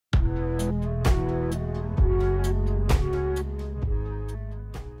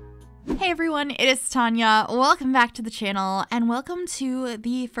Hey everyone, it is Tanya. Welcome back to the channel and welcome to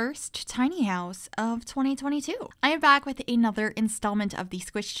the first tiny house of 2022. I am back with another installment of the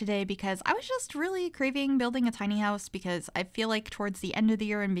Squish today because I was just really craving building a tiny house because I feel like towards the end of the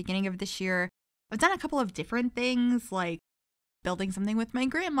year and beginning of this year, I've done a couple of different things like building something with my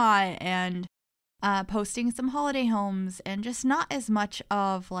grandma and posting some holiday homes and just not as much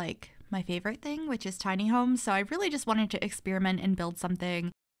of like my favorite thing, which is tiny homes. So I really just wanted to experiment and build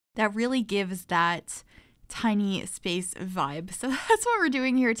something that really gives that tiny space vibe. So that's what we're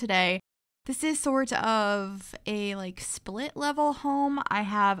doing here today. This is sort of a like split level home. I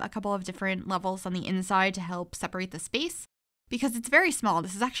have a couple of different levels on the inside to help separate the space because it's very small.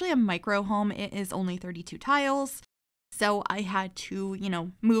 This is actually a micro home. It is only 32 tiles. So I had to,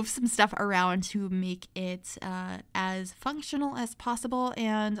 move some stuff around to make it as functional as possible.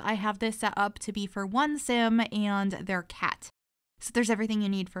 And I have this set up to be for one sim and their cat. So there's everything you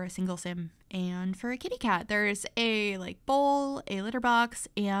need for a single sim and for a kitty cat. There's a bowl, a litter box,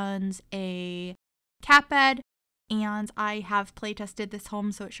 and a cat bed. And I have play tested this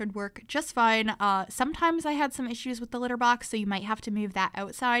home, so it should work just fine. Sometimes I had some issues with the litter box, so you might have to move that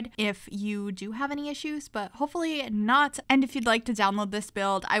outside if you do have any issues, but hopefully not. And if you'd like to download this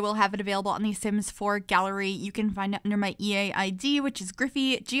build, I will have it available on the Sims 4 gallery. You can find it under my EA ID, which is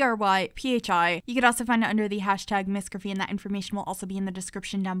Gryphi, Gryphi. You could also find it under the hashtag MissGryphi, and that information will also be in the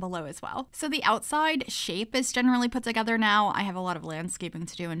description down below as well. So the outside shape is generally put together now. I have a lot of landscaping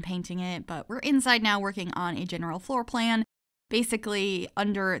to do and painting it, but we're inside now working on a general floor plan. Basically,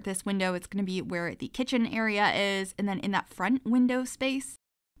 under this window, it's going to be where the kitchen area is, and then in that front window space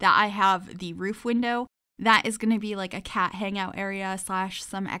that I have the roof window, that is going to be like a cat hangout area /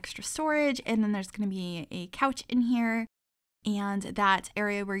 some extra storage, and then there's going to be a couch in here, and that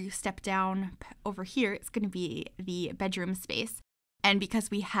area where you step down over here is going to be the bedroom space. And because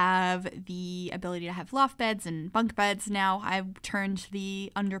we have the ability to have loft beds and bunk beds now, I've turned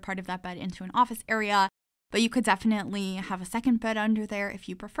the under part of that bed into an office area. But you could definitely have a second bed under there if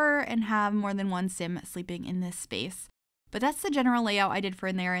you prefer and have more than one sim sleeping in this space. But that's the general layout I did for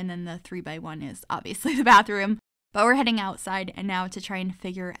in there, and then the 3x1 is obviously the bathroom. But we're heading outside and now to try and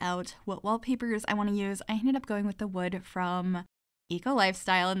figure out what wallpapers I want to use. I ended up going with the wood from Eco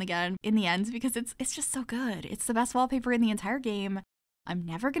Lifestyle in the end because it's just so good. It's the best wallpaper in the entire game. I'm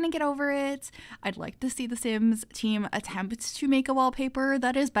never going to get over it. I'd like to see the Sims team attempt to make a wallpaper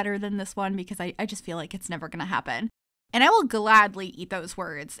that is better than this one because I just feel like it's never going to happen. And I will gladly eat those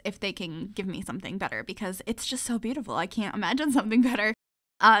words if they can give me something better because it's just so beautiful. I can't imagine something better.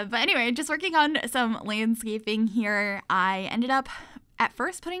 But anyway, just working on some landscaping here. I ended up at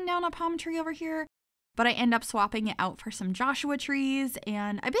first putting down a palm tree over here, but I end up swapping it out for some Joshua trees.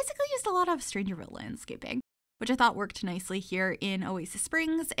 And I basically used a lot of Strangerville landscaping, which I thought worked nicely here in Oasis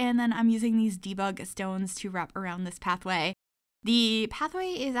Springs. And then I'm using these debug stones to wrap around this pathway. The pathway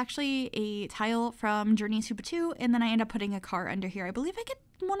is actually a tile from Journey to Batu, and then I end up putting a car under here. I believe I get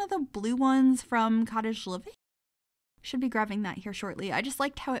one of the blue ones from Cottage Living. Should be grabbing that here shortly. I just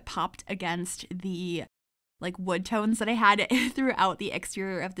liked how it popped against the wood tones that I had throughout the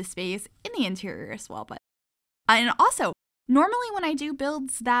exterior of the space, in the interior as well. And also, normally when I do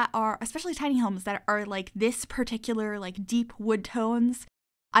builds that are, especially tiny homes that are like this particular deep wood tones,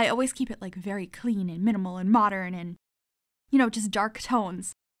 I always keep it very clean and minimal and modern and, just dark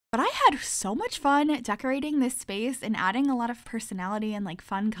tones. But I had so much fun decorating this space and adding a lot of personality and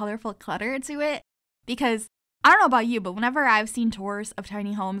fun, colorful clutter to it because I don't know about you, but whenever I've seen tours of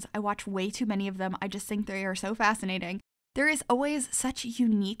tiny homes, I watch way too many of them. I just think they are so fascinating. There is always such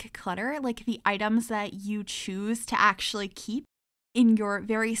unique clutter, the items that you choose to actually keep in your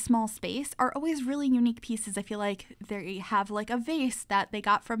very small space are always really unique pieces. I feel like they have a vase that they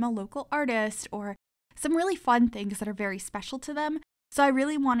got from a local artist or some really fun things that are very special to them. So I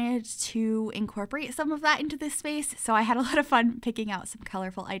really wanted to incorporate some of that into this space. So I had a lot of fun picking out some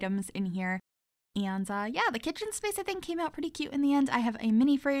colorful items in here. And yeah, the kitchen space I think came out pretty cute in the end. I have a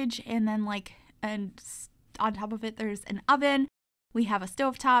mini fridge and then and on top of it, there's an oven. We have a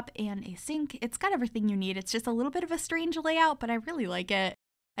stovetop and a sink. It's got everything you need. It's just a little bit of a strange layout, but I really like it.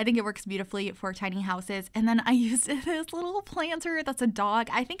 I think it works beautifully for tiny houses. And then I used this little planter that's a dog.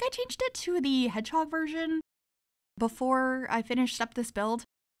 I think I changed it to the hedgehog version before I finished up this build.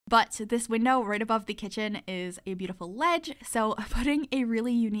 But this window right above the kitchen is a beautiful ledge. So putting a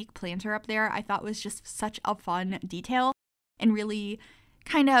really unique planter up there I thought was just such a fun detail and really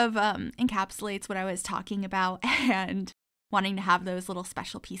kind of encapsulates what I was talking about and wanting to have those little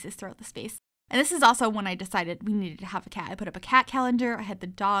special pieces throughout the space. And this is also when I decided we needed to have a cat. I put up a cat calendar. I had the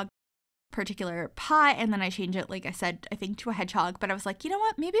dog particular pot, and then I changed it, like I said, I think to a hedgehog. But I was like, you know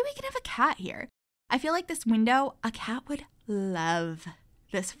what? Maybe we can have a cat here. I feel like this window, a cat would love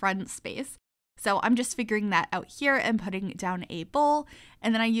this front space. So I'm just figuring that out here and putting down a bowl.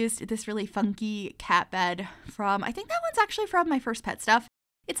 And then I used this really funky cat bed from, I think that one's actually from my first pet stuff.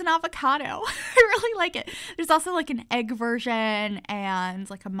 It's an avocado. I really like it. There's also like an egg version and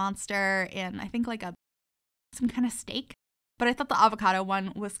like a monster and I think like some kind of steak. But I thought the avocado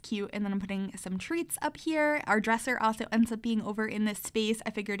one was cute. And then I'm putting some treats up here. Our dresser also ends up being over in this space.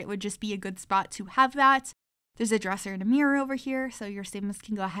 I figured it would just be a good spot to have that. There's a dresser and a mirror over here, so your Sims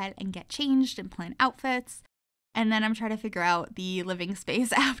can go ahead and get changed and plan outfits. And then I'm trying to figure out the living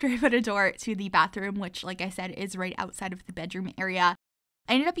space after I put a door to the bathroom, which, like I said, is right outside of the bedroom area.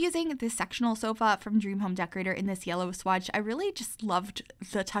 I ended up using this sectional sofa from Dream Home Decorator in this yellow swatch. I really just loved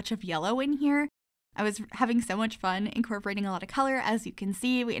the touch of yellow in here. I was having so much fun incorporating a lot of color. As you can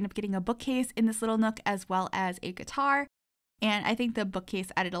see, we ended up getting a bookcase in this little nook as well as a guitar. And I think the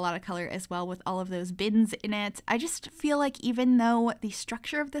bookcase added a lot of color as well with all of those bins in it. I just feel like even though the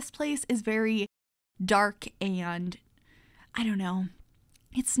structure of this place is very dark and, I don't know,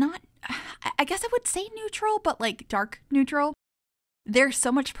 it's not, I guess I would say neutral, but like dark neutral. There's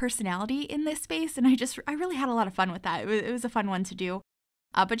so much personality in this space and I really had a lot of fun with that. It was a fun one to do.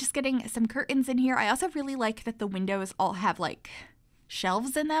 But just getting some curtains in here. I also really like that the windows all have like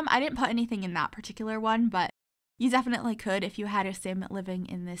shelves in them. I didn't put anything in that particular one, but you definitely could if you had a Sim living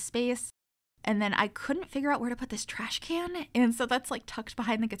in this space. And then I couldn't figure out where to put this trash can. And so that's like tucked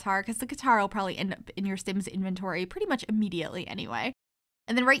behind the guitar because the guitar will probably end up in your Sim's inventory pretty much immediately anyway.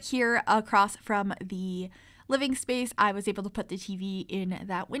 And then right here across from the living space, I was able to put the TV in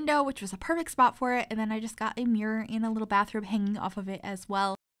that window, which was a perfect spot for it. And then I just got a mirror and a little bathroom hanging off of it as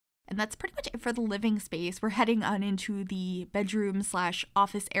well. And that's pretty much it for the living space. We're heading on into the bedroom /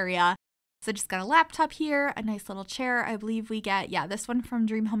 office area. So I just got a laptop here, a nice little chair. I believe we get, this one from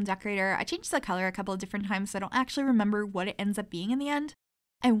Dream Home Decorator. I changed the color a couple of different times, so I don't actually remember what it ends up being in the end.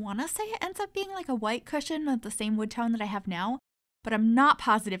 I want to say it ends up being like a white cushion with the same wood tone that I have now, but I'm not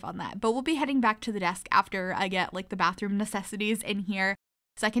positive on that. But we'll be heading back to the desk after I get like the bathroom necessities in here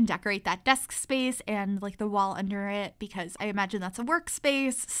so I can decorate that desk space and like the wall under it because I imagine that's a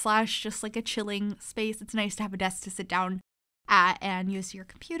workspace / just like a chilling space. It's nice to have a desk to sit down at and use your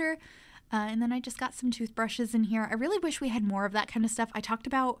computer. And then I just got some toothbrushes in here. I really wish we had more of that kind of stuff. I talked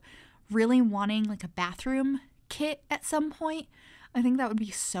about really wanting like a bathroom kit at some point. I think that would be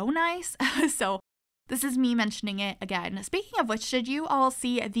so nice. So this is me mentioning it again. Speaking of which, did you all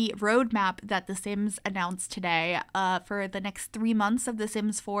see the roadmap that The Sims announced today for the next 3 months of The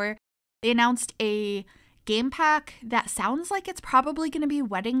Sims 4? They announced a game pack that sounds like it's probably going to be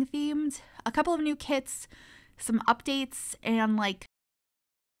wedding themed. A couple of new kits, some updates, and like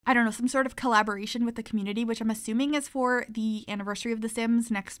I don't know, some sort of collaboration with the community, which I'm assuming is for the anniversary of The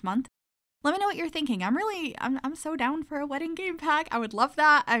Sims next month. Let me know what you're thinking. I'm so down for a wedding game pack. I would love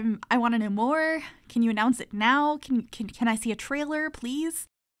that. I want to know more. Can you announce it now? Can I see a trailer, please?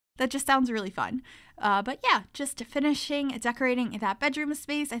 That just sounds really fun. But yeah, just finishing decorating that bedroom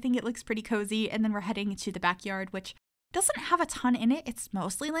space. I think it looks pretty cozy. And then we're heading to the backyard, which doesn't have a ton in it. It's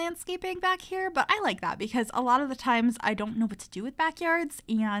mostly landscaping back here, but I like that because a lot of the times I don't know what to do with backyards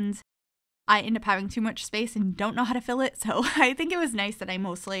and I end up having too much space and don't know how to fill it. So I think it was nice that I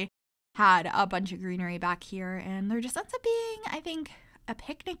mostly had a bunch of greenery back here and there just ends up being, I think, a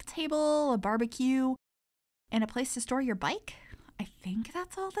picnic table, a barbecue, and a place to store your bike. I think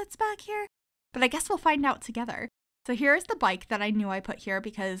that's all that's back here, but I guess we'll find out together. So here's the bike that I knew I put here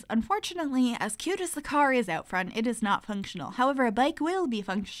because unfortunately, as cute as the car is out front, it is not functional. However, a bike will be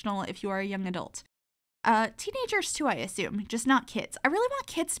functional if you are a young adult. Teenagers too, I assume, just not kids. I really want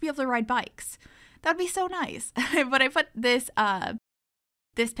kids to be able to ride bikes. That would be so nice. But I put this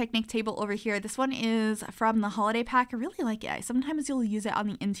picnic table over here. This one is from the holiday pack. I really like it. Sometimes you'll use it on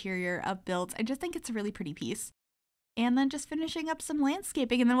the interior of builds. I just think it's a really pretty piece. And then just finishing up some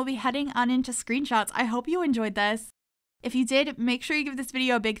landscaping, and then we'll be heading on into screenshots. I hope you enjoyed this. If you did, make sure you give this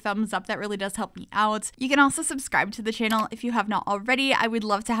video a big thumbs up. That really does help me out. You can also subscribe to the channel if you have not already. I would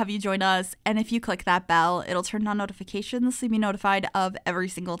love to have you join us. And if you click that bell, it'll turn on notifications so you'll be notified of every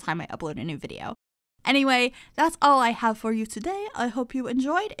single time I upload a new video. Anyway, that's all I have for you today. I hope you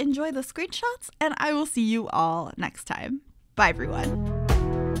enjoyed. Enjoy the screenshots, and I will see you all next time. Bye, everyone.